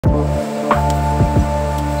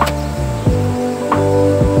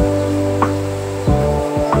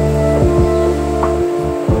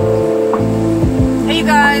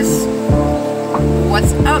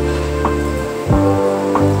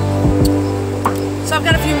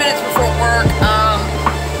I've got a few minutes before work,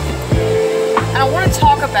 and I want to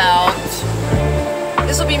talk about,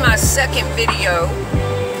 this will be my second video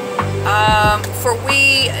for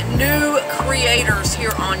we new creators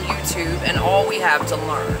here on YouTube and all we have to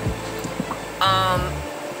learn.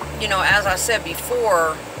 You know, as I said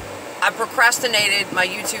before, I procrastinated my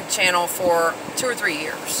YouTube channel for 2 or 3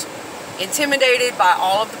 years. Intimidated by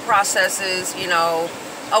all of the processes, you know.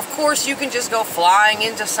 Of course, you can just go flying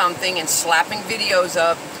into something and slapping videos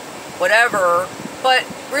up, whatever. But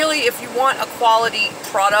really, if you want a quality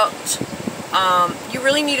product, you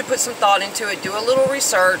really need to put some thought into it, do a little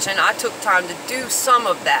research, and I took time to do some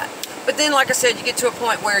of that. But then, like I said, you get to a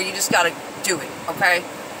point where you just got to do it, okay?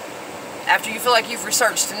 After you feel like you've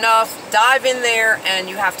researched enough, dive in there and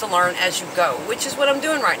you have to learn as you go, which is what I'm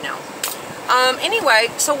doing right now. Anyway,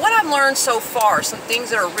 so what I've learned so far, some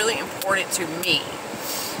things that are really important to me.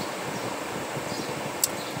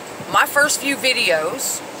 My first few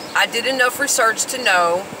videos, I did enough research to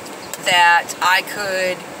know that I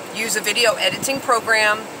could use a video editing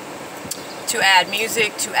program to add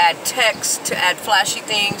music, to add text, to add flashy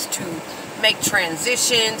things, to make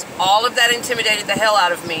transitions. All of that intimidated the hell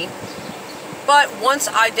out of me. But once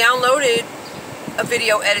I downloaded a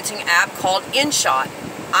video editing app called InShot,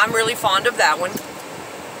 I'm really fond of that one,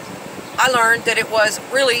 I learned that it was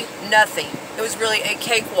really nothing. It was really a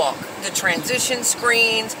cakewalk. The transition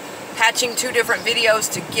screens, patching 2 different videos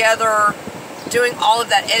together, doing all of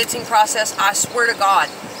that editing process, I swear to God,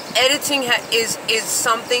 editing is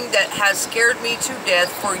something that has scared me to death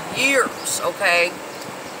for years, okay?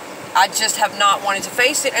 I just have not wanted to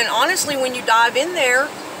face it. And honestly, when you dive in there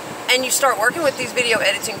and you start working with these video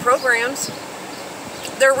editing programs,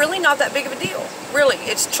 they're really not that big of a deal. Really,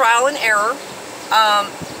 it's trial and error.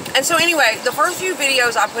 And so anyway, the first few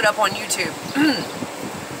videos I put up on YouTube,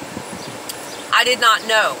 I did not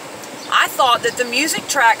know. I thought that the music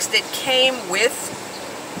tracks that came with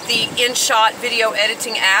the InShot video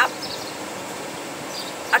editing app,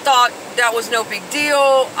 I thought that was no big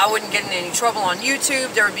deal. I wouldn't get in any trouble on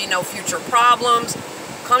YouTube. There would be no future problems.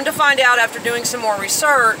 Come to find out after doing some more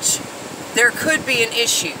research, there could be an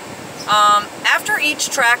issue. After each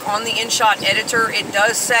track on the InShot editor, it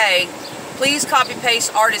does say, please copy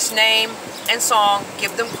paste artist name and song,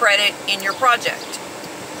 give them credit in your project.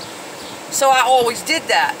 So I always did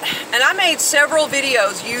that. And I made several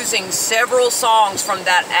videos using several songs from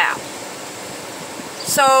that app.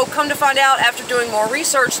 So come to find out after doing more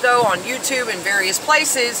research though on YouTube and various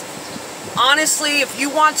places, honestly, if you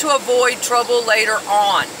want to avoid trouble later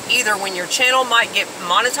on, either when your channel might get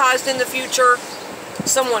monetized in the future,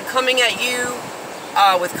 someone coming at you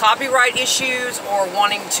with copyright issues or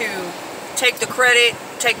wanting to take the credit,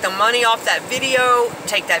 take the money off that video,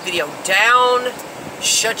 take that video down,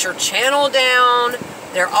 shut your channel down,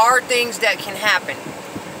 there are things that can happen.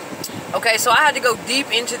 Okay, so I had to go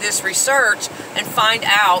deep into this research and find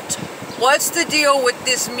out what's the deal with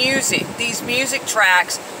this music, these music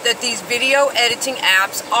tracks that these video editing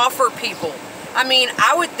apps offer people. I mean,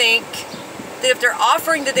 I would think that if they're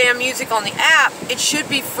offering the damn music on the app, it should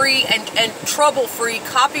be free and trouble-free,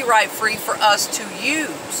 copyright-free for us to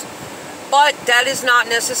use. But that is not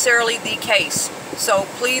necessarily the case. So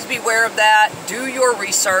please beware of that. Do your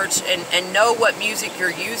research and know what music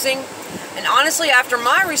you're using. And honestly, after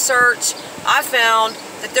my research, I found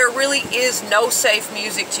that there really is no safe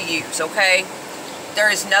music to use, okay? There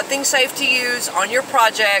is nothing safe to use on your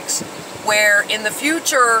projects where in the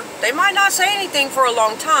future, they might not say anything for a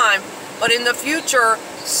long time, but in the future,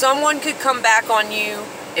 someone could come back on you.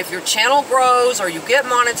 If your channel grows or you get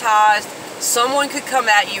monetized, someone could come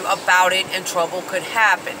at you about it and trouble could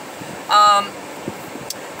happen.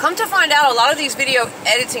 Come to find out, a lot of these video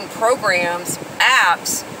editing programs,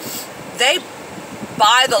 apps, they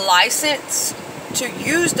buy the license to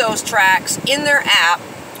use those tracks in their app,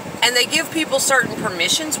 and they give people certain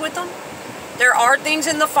permissions with them. There are things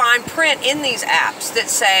in the fine print in these apps that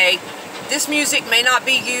say, this music may not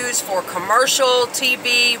be used for commercial,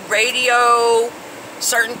 TV, radio,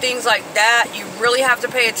 certain things like that. You really have to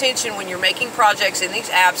pay attention when you're making projects in these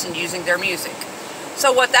apps and using their music.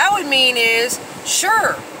 So what that would mean is,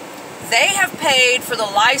 sure, they have paid for the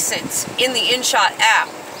license in the InShot app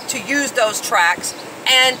to use those tracks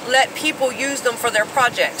and let people use them for their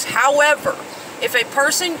projects. However, if a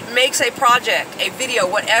person makes a project, a video,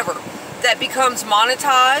 whatever, that becomes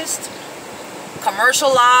monetized,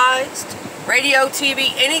 commercialized, radio,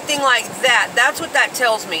 TV, anything like that, that's what that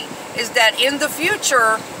tells me, is that in the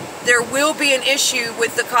future, there will be an issue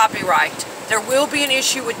with the copyright. There will be an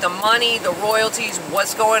issue with the money, the royalties,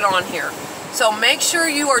 what's going on here. So make sure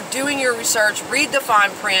you are doing your research, read the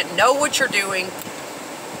fine print, know what you're doing,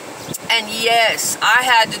 And yes, I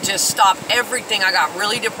had to just stop everything. I got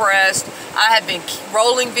really depressed. I had been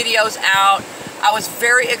rolling videos out. I was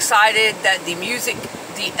very excited that the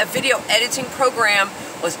video editing program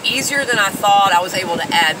was easier than I thought. I was able to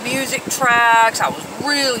add music tracks. I was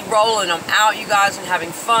really rolling them out, you guys, and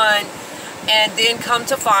having fun. And then come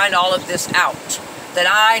to find all of this out, that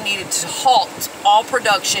I needed to halt all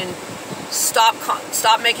production,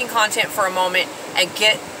 stop making content for a moment, and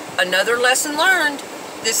get another lesson learned.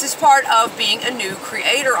 This is part of being a new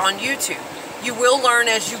creator on YouTube. You will learn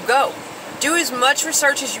as you go. Do as much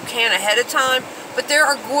research as you can ahead of time, but there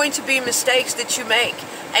are going to be mistakes that you make,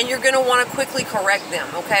 and you're going to want to quickly correct them,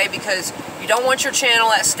 okay? Because you don't want your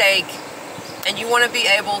channel at stake, and you want to be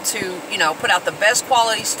able to, you know, put out the best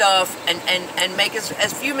quality stuff and make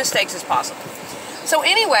as few mistakes as possible. So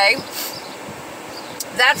anyway,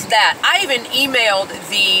 that's that. I even emailed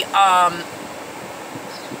the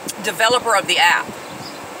developer of the app,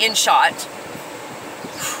 InShot,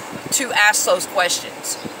 to ask those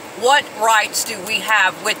questions. What rights do we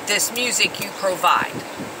have with this music you provide?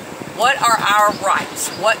 What are our rights?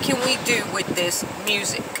 What can we do with this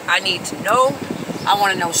music? I need to know. I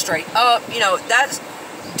want to know straight up. You know,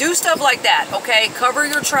 do stuff like that, okay? Cover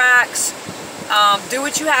your tracks. Do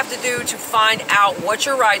what you have to do to find out what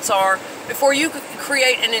your rights are before you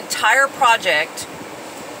create an entire project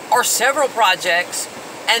or several projects,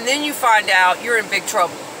 and then you find out you're in big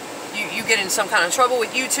trouble. You get in some kind of trouble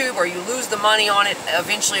with YouTube, or you lose the money on it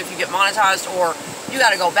eventually if you get monetized, or you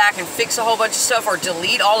got to go back and fix a whole bunch of stuff or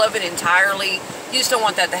delete all of it entirely. You just don't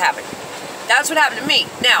want that to happen. That's what happened to me.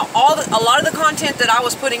 Now, a lot of the content that I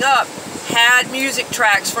was putting up had music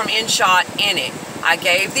tracks from InShot in it. I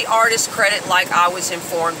gave the artist credit like I was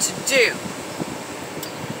informed to do.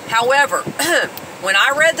 However, when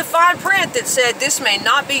I read the fine print that said this may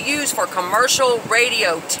not be used for commercial,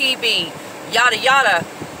 radio, TV, yada yada,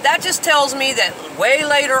 that just tells me that way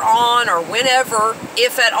later on, or whenever,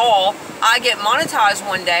 if at all, I get monetized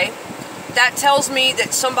one day, that tells me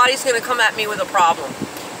that somebody's going to come at me with a problem.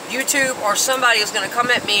 YouTube or somebody is going to come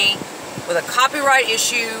at me with a copyright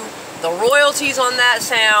issue, the royalties on that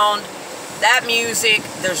sound, that music.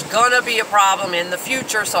 There's going to be a problem in the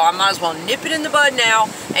future, so I might as well nip it in the bud now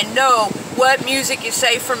and know what music is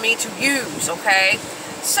safe for me to use, okay?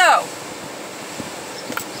 So,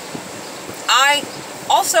 I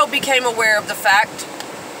also became aware of the fact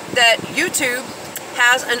that YouTube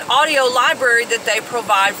has an audio library that they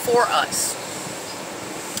provide for us.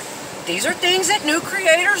 These are things that new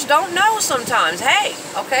creators don't know sometimes. Hey,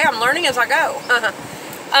 okay, I'm learning as I go.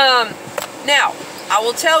 Now, I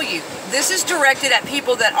will tell you, this is directed at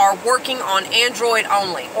people that are working on Android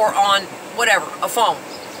only, or on whatever, a phone.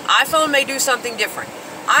 iPhone may do something different.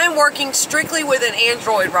 I am working strictly with an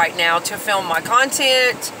Android right now to film my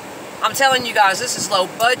content. I'm telling you guys, this is low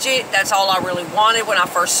budget. That's all I really wanted when I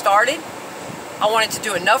first started. I wanted to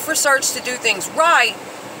do enough research to do things right,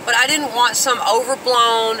 but I didn't want some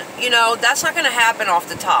overblown, you know, that's not going to happen off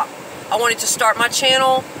the top. I wanted to start my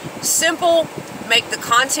channel simple, make the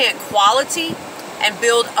content quality, and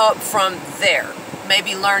build up from there.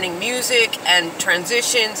 Maybe learning music and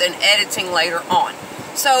transitions and editing later on.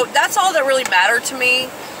 So that's all that really mattered to me,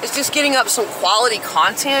 is just getting up some quality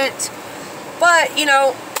content. But, you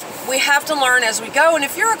know, we have to learn as we go. And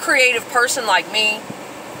if you're a creative person like me,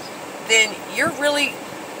 then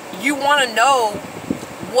you want to know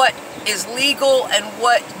what is legal and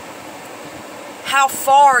how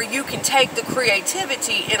far you can take the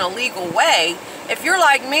creativity in a legal way. If you're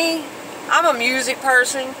like me, I'm a music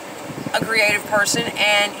person, a creative person,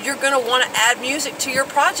 and you're going to want to add music to your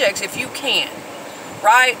projects if you can,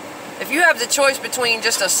 right? If you have the choice between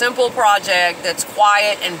just a simple project that's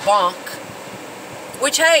quiet and bunk,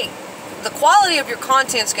 which, hey, the quality of your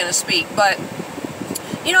content's going to speak, but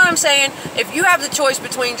you know what I'm saying? If you have the choice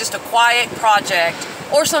between just a quiet project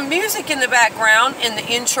or some music in the background in the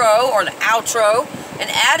intro or the outro and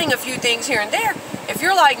adding a few things here and there, if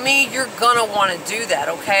you're like me, you're going to want to do that,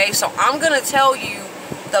 okay? So I'm going to tell you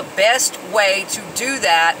the best way to do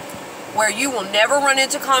that, where you will never run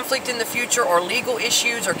into conflict in the future or legal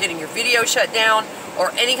issues or getting your video shut down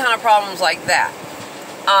or any kind of problems like that.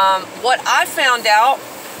 What I found out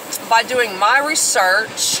by doing my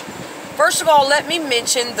research, first of all, let me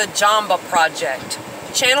mention the Jamba Project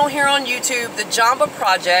channel here on YouTube. The Jamba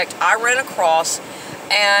Project I ran across,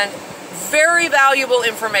 and very valuable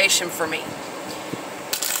information for me,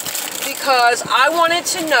 because I wanted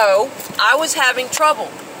to know, I was having trouble,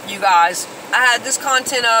 you guys. I had this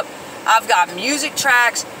content up, I've got music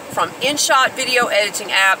tracks from InShot video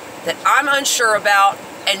editing app that I'm unsure about,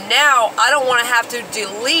 and now I don't want to have to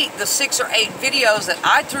delete the 6 or 8 videos that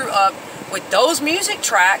I threw up with those music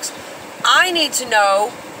tracks I need to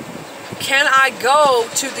know, can I go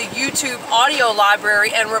to the YouTube audio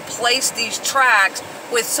library and replace these tracks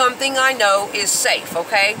with something I know is safe,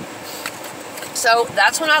 okay? So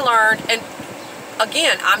that's when I learned, and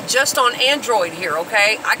again, I'm just on Android here,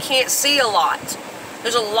 okay? I can't see a lot.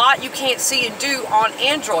 There's a lot you can't see and do on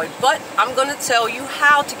Android, but I'm going to tell you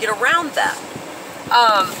how to get around that.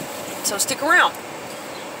 So stick around.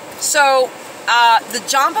 So the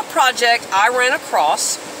Jamba project I ran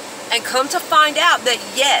across, and come to find out that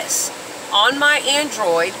yes, on my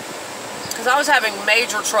Android, because I was having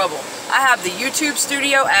major trouble. I have the YouTube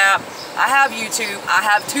Studio app, I have YouTube, I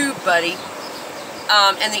have TubeBuddy,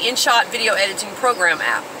 and the InShot video editing program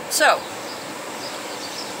app. So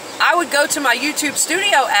I would go to my YouTube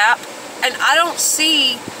Studio app and I don't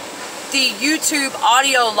see the YouTube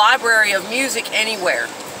audio library of music anywhere.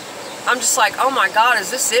 I'm just like, oh my God,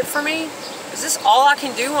 is this it for me? Is this all I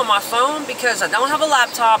can do on my phone? Because I don't have a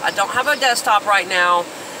laptop, I don't have a desktop right now.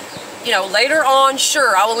 You know, later on,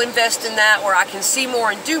 sure, I will invest in that where I can see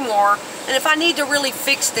more and do more. And if I need to really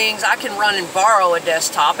fix things, I can run and borrow a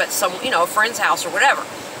desktop at some, you know, a friend's house or whatever.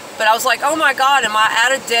 But I was like, oh my God, am I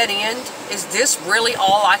at a dead end? Is this really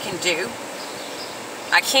all I can do?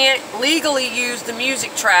 I can't legally use the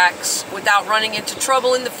music tracks without running into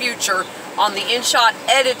trouble in the future on the InShot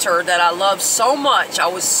editor that I love so much. I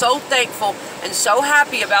was so thankful and so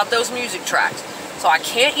happy about those music tracks. So I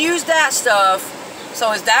can't use that stuff.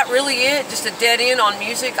 So is that really it? Just a dead end on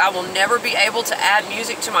music? I will never be able to add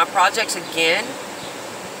music to my projects again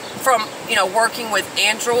from, you know, working with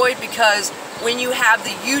Android, because when you have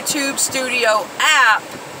the YouTube Studio app,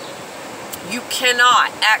 you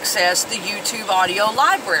cannot access the YouTube audio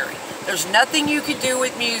library. There's nothing you can do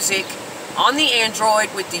with music on the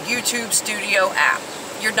Android with the YouTube Studio app.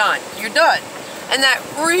 You're done. You're done. And that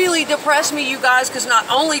really depressed me, you guys, because not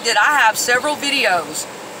only did I have several videos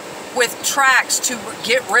with tracks to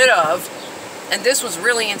get rid of, and this was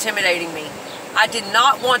really intimidating me. I did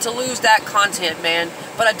not want to lose that content, man,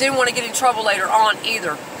 but I didn't want to get in trouble later on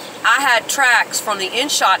either. I had tracks from the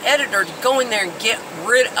InShot editor to go in there and get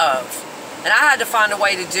rid of, and I had to find a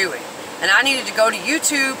way to do it. And I needed to go to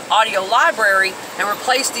YouTube Audio Library and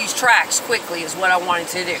replace these tracks quickly is what I wanted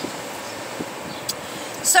to do.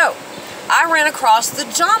 So, I ran across the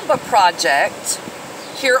Jamba project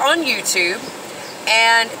here on YouTube,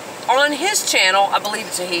 and on his channel, I believe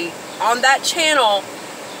it's a he, on that channel,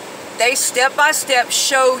 they step-by-step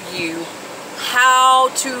show you how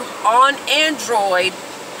to, on Android,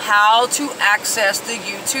 how to access the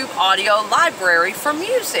YouTube audio library for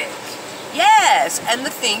music. Yes, and the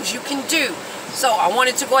things you can do. So I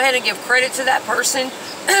wanted to go ahead and give credit to that person,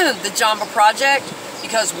 the Jamba project,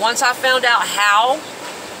 because once I found out how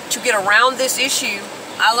to get around this issue,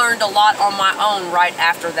 I learned a lot on my own right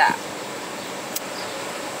after that.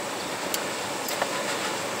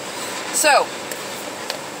 So,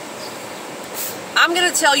 I'm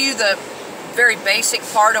going to tell you the very basic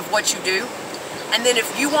part of what you do, and then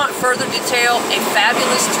if you want further detail, a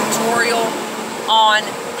fabulous tutorial on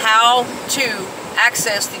how to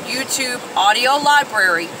access the YouTube audio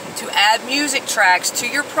library to add music tracks to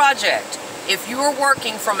your project. If you are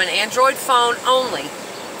working from an Android phone only,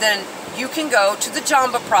 then you can go to the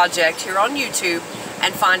Jamba project here on YouTube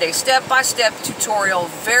and find a step-by-step tutorial,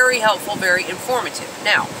 very helpful, very informative.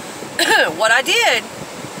 Now, what I did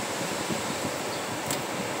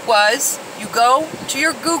was you go to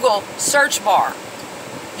your Google search bar,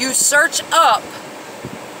 you search up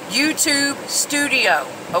YouTube Studio,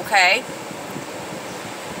 okay?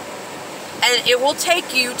 And it will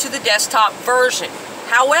take you to the desktop version.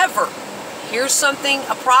 However, here's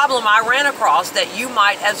a problem I ran across that you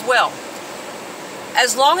might as well.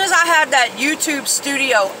 As long as I had that YouTube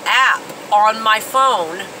Studio app on my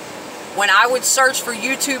phone, when I would search for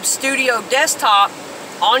YouTube Studio Desktop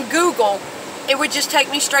on Google, it would just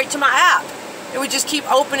take me straight to my app. It would just keep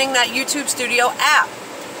opening that YouTube Studio app.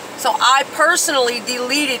 So I personally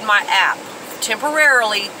deleted my app.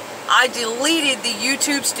 Temporarily, I deleted the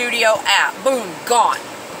YouTube Studio app. Boom, gone,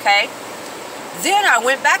 okay? Then I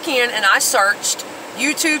went back in and I searched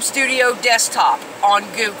YouTube Studio Desktop on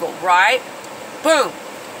Google, right? Boom.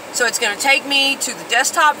 So it's going to take me to the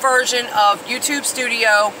desktop version of YouTube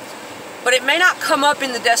Studio, but it may not come up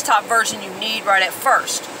in the desktop version you need right at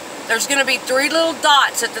first. There's going to be 3 little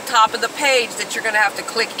dots at the top of the page that you're going to have to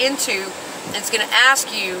click into, and it's going to ask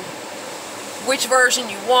you which version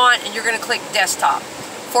you want, and you're going to click desktop.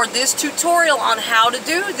 For this tutorial on how to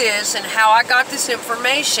do this and how I got this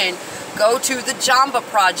information, go to the Jamba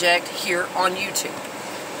project here on YouTube.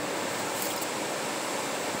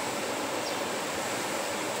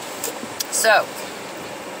 So,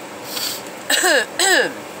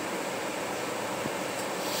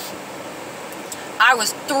 I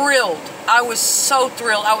was thrilled. I was so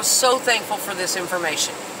thrilled. I was so thankful for this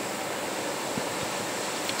information.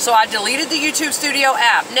 So I deleted the YouTube Studio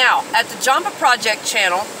app. Now, at the Jamba Project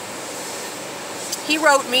channel, he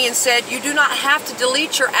wrote me and said, you do not have to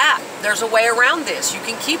delete your app. There's a way around this. You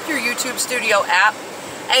can keep your YouTube Studio app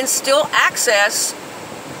and still access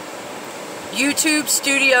YouTube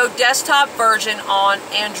Studio desktop version on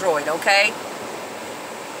Android, okay?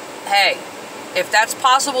 Hey, if that's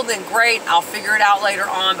possible, then great. I'll figure it out later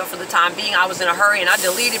on, but for the time being, I was in a hurry and I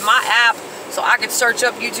deleted my app so I could search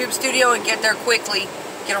up YouTube Studio and get there quickly,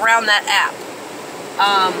 get around that app.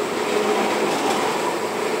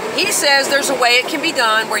 He says there's a way it can be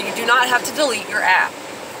done where you do not have to delete your app.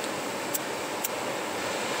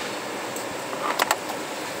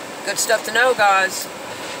 Good stuff to know, guys.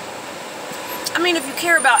 I mean, if you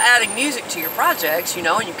care about adding music to your projects, you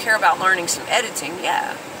know, and you care about learning some editing,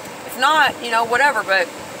 yeah. If not, you know, whatever, but...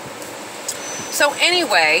 So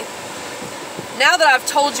anyway, now that I've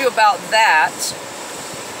told you about that,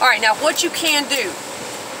 alright, now what you can do,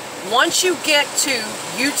 once you get to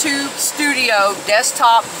YouTube Studio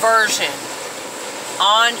desktop version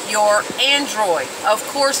on your Android, of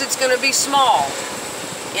course it's going to be small,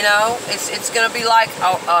 you know, it's going to be like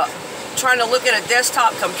trying to look at a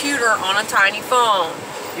desktop computer on a tiny phone.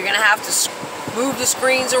 You're going to have to move the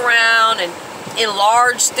screens around and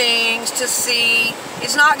enlarge things to see.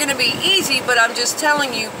 It's not going to be easy, but I'm just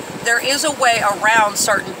telling you, there is a way around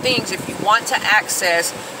certain things if you want to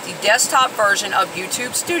access the desktop version of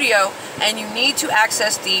YouTube Studio, and you need to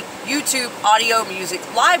access the YouTube Audio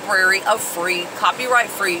Music library of free,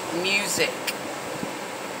 copyright-free music.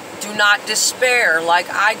 Do not despair like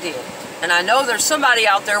I did. And I know there's somebody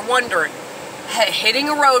out there wondering, hitting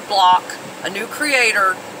a roadblock, a new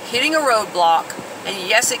creator, hitting a roadblock, and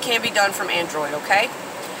yes, it can be done from Android, okay?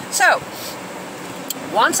 So,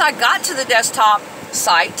 once I got to the desktop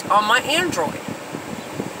site on my Android,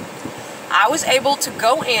 I was able to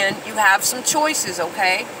go in. You have some choices,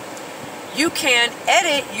 okay? You can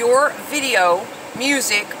edit your video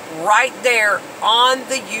music right there on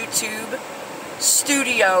the YouTube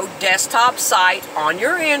Studio desktop site on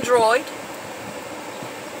your Android.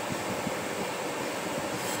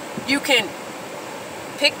 You can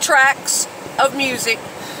pick tracks of music,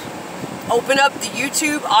 open up the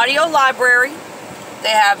YouTube audio library. They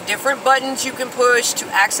have different buttons you can push to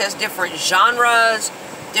access different genres,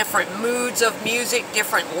 different moods of music,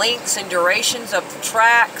 different lengths and durations of the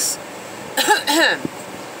tracks.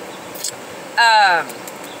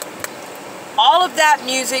 All of that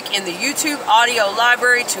music in the YouTube audio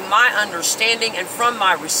library, to my understanding and from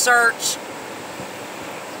my research,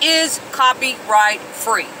 is copyright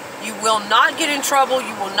free. You will not get in trouble.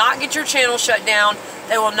 You will not get your channel shut down.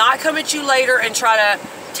 They will not come at you later and try to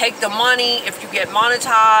take the money if you get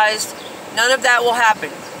monetized. None of that will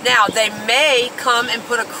happen. Now, they may come and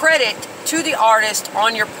put a credit to the artist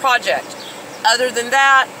on your project. Other than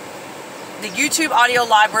that, the YouTube audio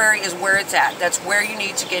library is where it's at. That's where you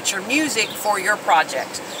need to get your music for your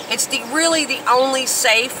project. It's really the only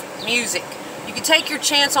safe music. You can take your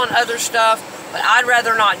chance on other stuff, but I'd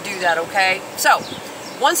rather not do that, okay? So,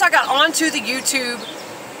 once I got onto the YouTube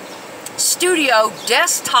Studio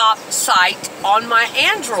desktop site on my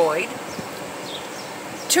Android,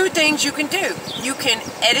 two things you can do. You can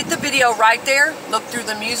edit the video right there, look through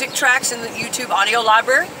the music tracks in the YouTube audio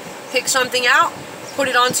library, pick something out, put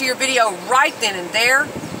it onto your video right then and there,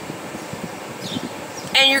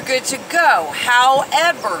 and you're good to go.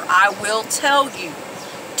 However, I will tell you,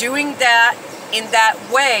 doing that in that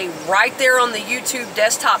way right there on the YouTube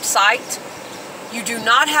desktop site, you do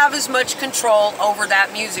not have as much control over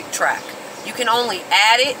that music track. You can only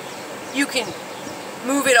add it, you can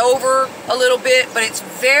move it over a little bit, but it's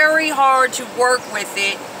very hard to work with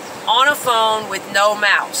it on a phone with no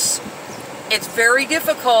mouse. It's very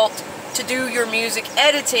difficult to do your music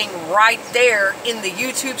editing right there in the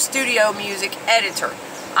YouTube Studio Music Editor.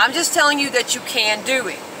 I'm just telling you that you can do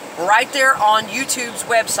it right there on YouTube's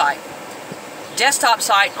website, desktop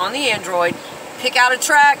site on the Android. Pick out a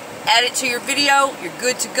track, add it to your video, you're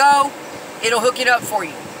good to go. It'll hook it up for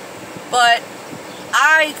you. But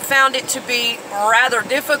I found it to be rather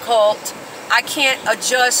difficult. I can't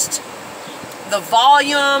adjust the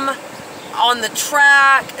volume on the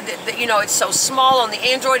track. You know, it's so small on the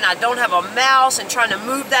Android and I don't have a mouse, and trying to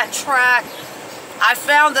move that track. I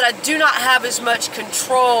found that I do not have as much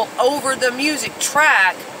control over the music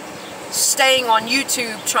track staying on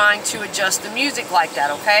YouTube trying to adjust the music like that,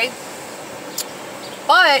 okay?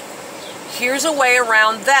 But here's a way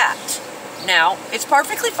around that. Now, it's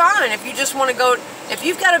perfectly fine if you just want to go, if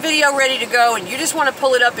you've got a video ready to go and you just want to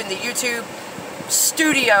pull it up in the YouTube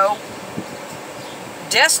Studio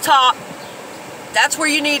desktop, that's where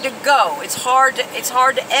you need to go. It's hard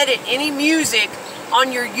to edit any music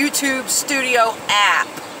on your YouTube Studio app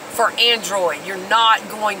for Android. You're not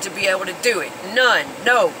going to be able to do it. None.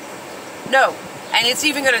 No. And it's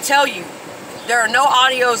even going to tell you there are no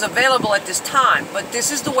audios available at this time, but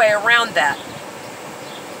this is the way around that.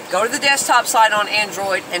 Go to the desktop side on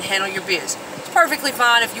Android and handle your biz. It's perfectly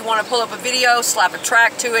fine if you want to pull up a video, slap a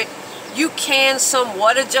track to it. You can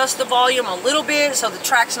somewhat adjust the volume a little bit so the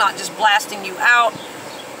track's not just blasting you out.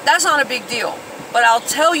 That's not a big deal. But I'll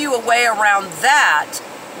tell you a way around that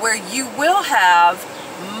where you will have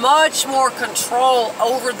much more control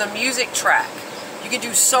over the music track. You can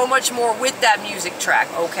do so much more with that music track,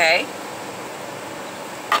 okay?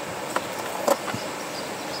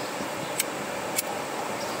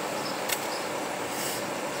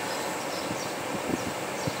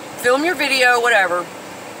 Film your video, whatever.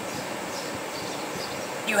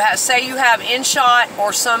 Say you have InShot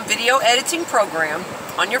or some video editing program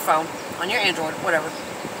on your phone, on your Android, whatever.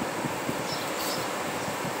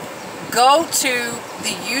 Go to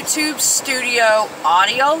the YouTube Studio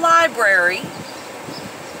audio library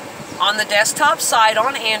on the desktop side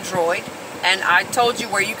on Android, and I told you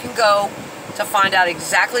where you can go to find out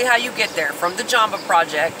exactly how you get there from the Jamba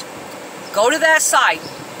project. Go to that site,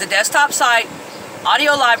 the desktop site,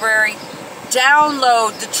 audio library,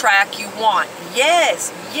 download the track you want.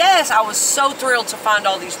 Yes, I was so thrilled to find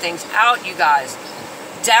all these things out, you guys.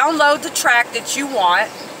 Download the track that you want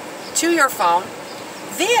to your phone.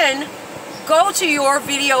 Then go to your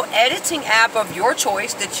video editing app of your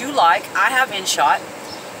choice that you like. I have InShot.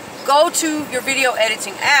 Go to your video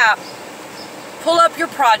editing app, pull up your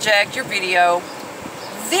project, your video,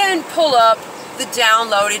 then pull up the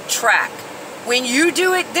downloaded track. When you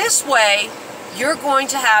do it this way, you're going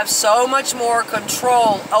to have so much more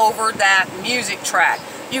control over that music track.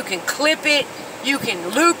 You can clip it, you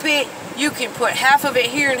can loop it, you can put half of it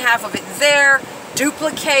here and half of it there,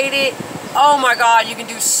 duplicate it. Oh my God, you can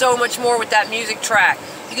do so much more with that music track.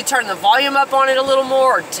 You can turn the volume up on it a little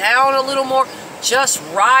more or down a little more, just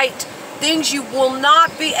right. Things you will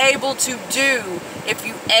not be able to do if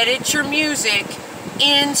you edit your music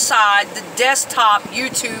inside the desktop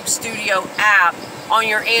YouTube Studio app on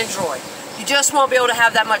your Android. You just won't be able to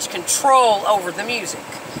have that much control over the music.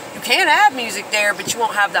 You can add music there, but you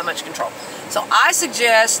won't have that much control. So I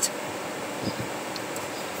suggest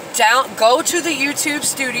go to the YouTube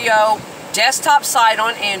Studio desktop site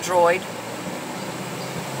on Android,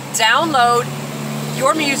 download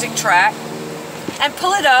your music track, and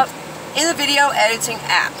pull it up in the video editing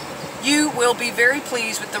app. You will be very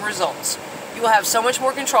pleased with the results. You will have so much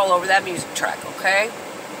more control over that music track, okay?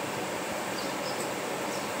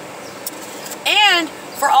 And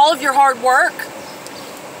for all of your hard work,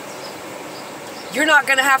 you're not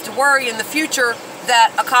going to have to worry in the future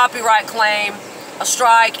that a copyright claim, a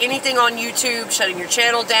strike, anything on YouTube, shutting your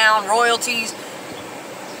channel down, royalties,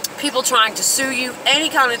 people trying to sue you, any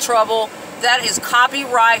kind of trouble. That is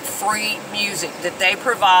copyright-free music that they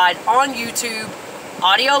provide on YouTube,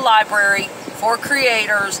 audio library for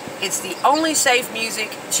creators. It's the only safe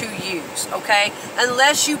music to use, okay?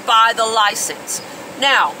 Unless you buy the license.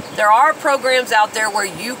 Now, there are programs out there where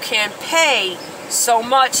you can pay so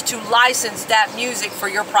much to license that music for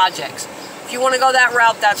your projects. If you want to go that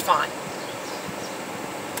route, that's fine.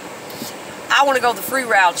 I want to go the free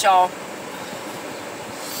route, y'all.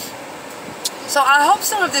 So I hope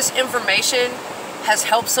some of this information has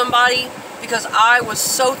helped somebody, because I was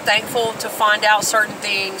so thankful to find out certain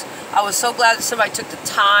things. I was so glad that somebody took the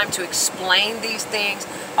time to explain these things.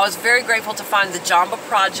 I was very grateful to find the Jamba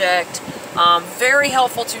project. Very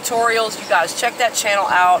helpful tutorials. You guys check that channel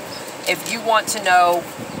out if you want to know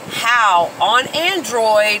how on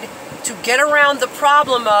Android to get around the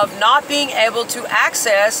problem of not being able to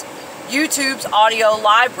access YouTube's audio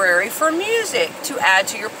library for music to add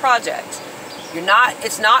to your projects.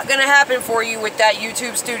 It's not going to happen for you with that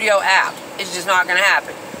YouTube Studio app. It's just not going to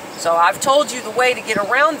happen. So I've told you the way to get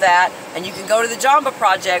around that, and you can go to the Jamba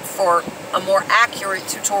project for a more accurate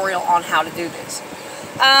tutorial on how to do this.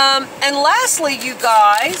 And lastly, you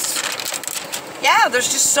guys, yeah,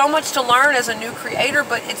 there's just so much to learn as a new creator,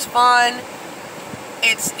 but it's fun.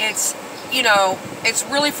 It's you know, it's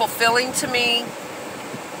really fulfilling to me.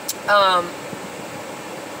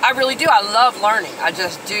 I really do. I love learning. I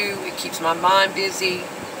just do. It keeps my mind busy.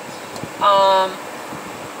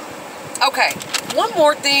 Okay, one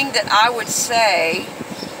more thing that I would say,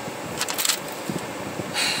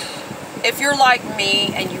 if you're like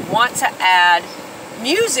me and you want to add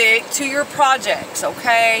music to your projects,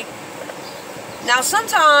 okay? Now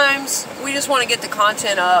sometimes we just want to get the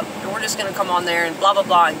content up and we're just going to come on there and blah blah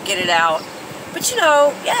blah and get it out. But you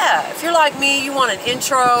know, yeah, if you're like me, you want an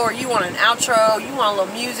intro or you want an outro, you want a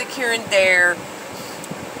little music here and there.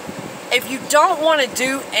 If you don't want to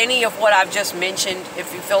do any of what I've just mentioned,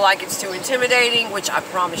 if you feel like it's too intimidating, which I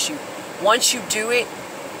promise you, once you do it,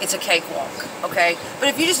 it's a cakewalk, okay? But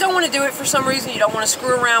if you just don't want to do it for some reason, you don't want to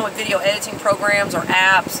screw around with video editing programs or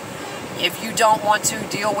apps, if you don't want to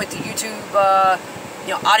deal with the YouTube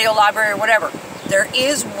audio library or whatever, there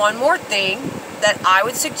is one more thing that I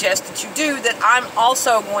would suggest that you do that I'm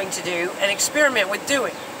also going to do and experiment with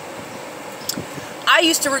doing. I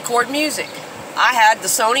used to record music. I had the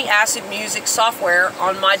Sony Acid Music software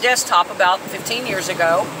on my desktop about 15 years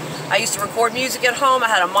ago. I used to record music at home. I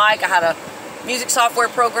had a mic, I had a music software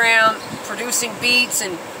program, producing beats,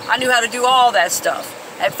 and I knew how to do all that stuff.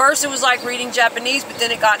 At first it was like reading Japanese, but then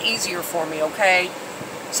it got easier for me, okay?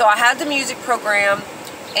 So I had the music program,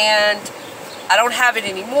 and I don't have it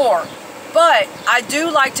anymore. But I do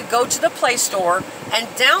like to go to the Play Store and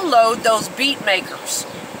download those beat makers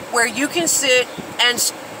where you can sit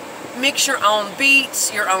and mix your own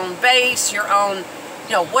beats, your own bass, your own,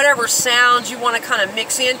 whatever sounds you want to kind of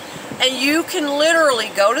mix in. And you can literally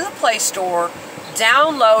go to the Play Store,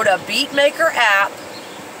 download a beat maker app.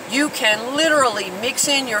 You can literally mix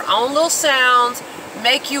in your own little sounds,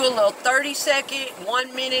 make you a little 30-second,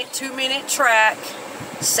 1 minute, 2 minute track,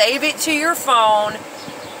 save it to your phone,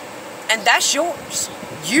 and that's yours.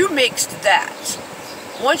 You mixed that.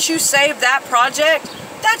 Once you save that project,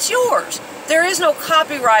 that's yours. There is no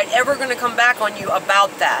copyright ever going to come back on you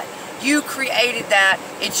about that. You created that.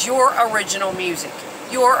 It's your original music,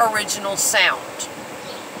 your original sound.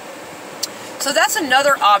 So that's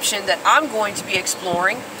another option that I'm going to be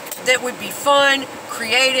exploring that would be fun,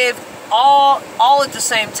 creative, all at the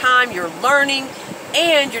same time. You're learning,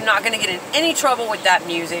 and you're not going to get in any trouble with that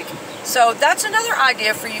music. So that's another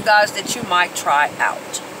idea for you guys that you might try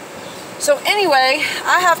out. So anyway,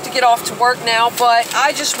 I have to get off to work now, but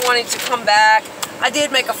I just wanted to come back. I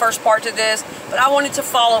did make a first part to this, but I wanted to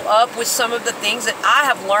follow up with some of the things that I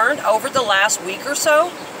have learned over the last week or so,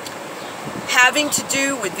 having to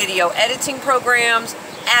do with video editing programs,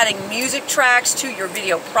 adding music tracks to your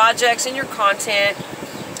video projects and your content,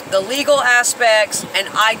 the legal aspects, and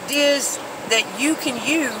ideas that you can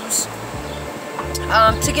use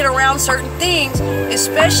to get around certain things,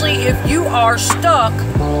 especially if you are stuck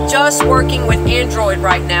just working with Android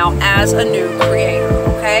right now as a new creator,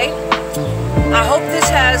 okay? I hope this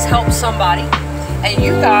has helped somebody, and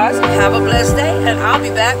you guys have a blessed day, and I'll be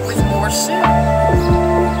back with more soon.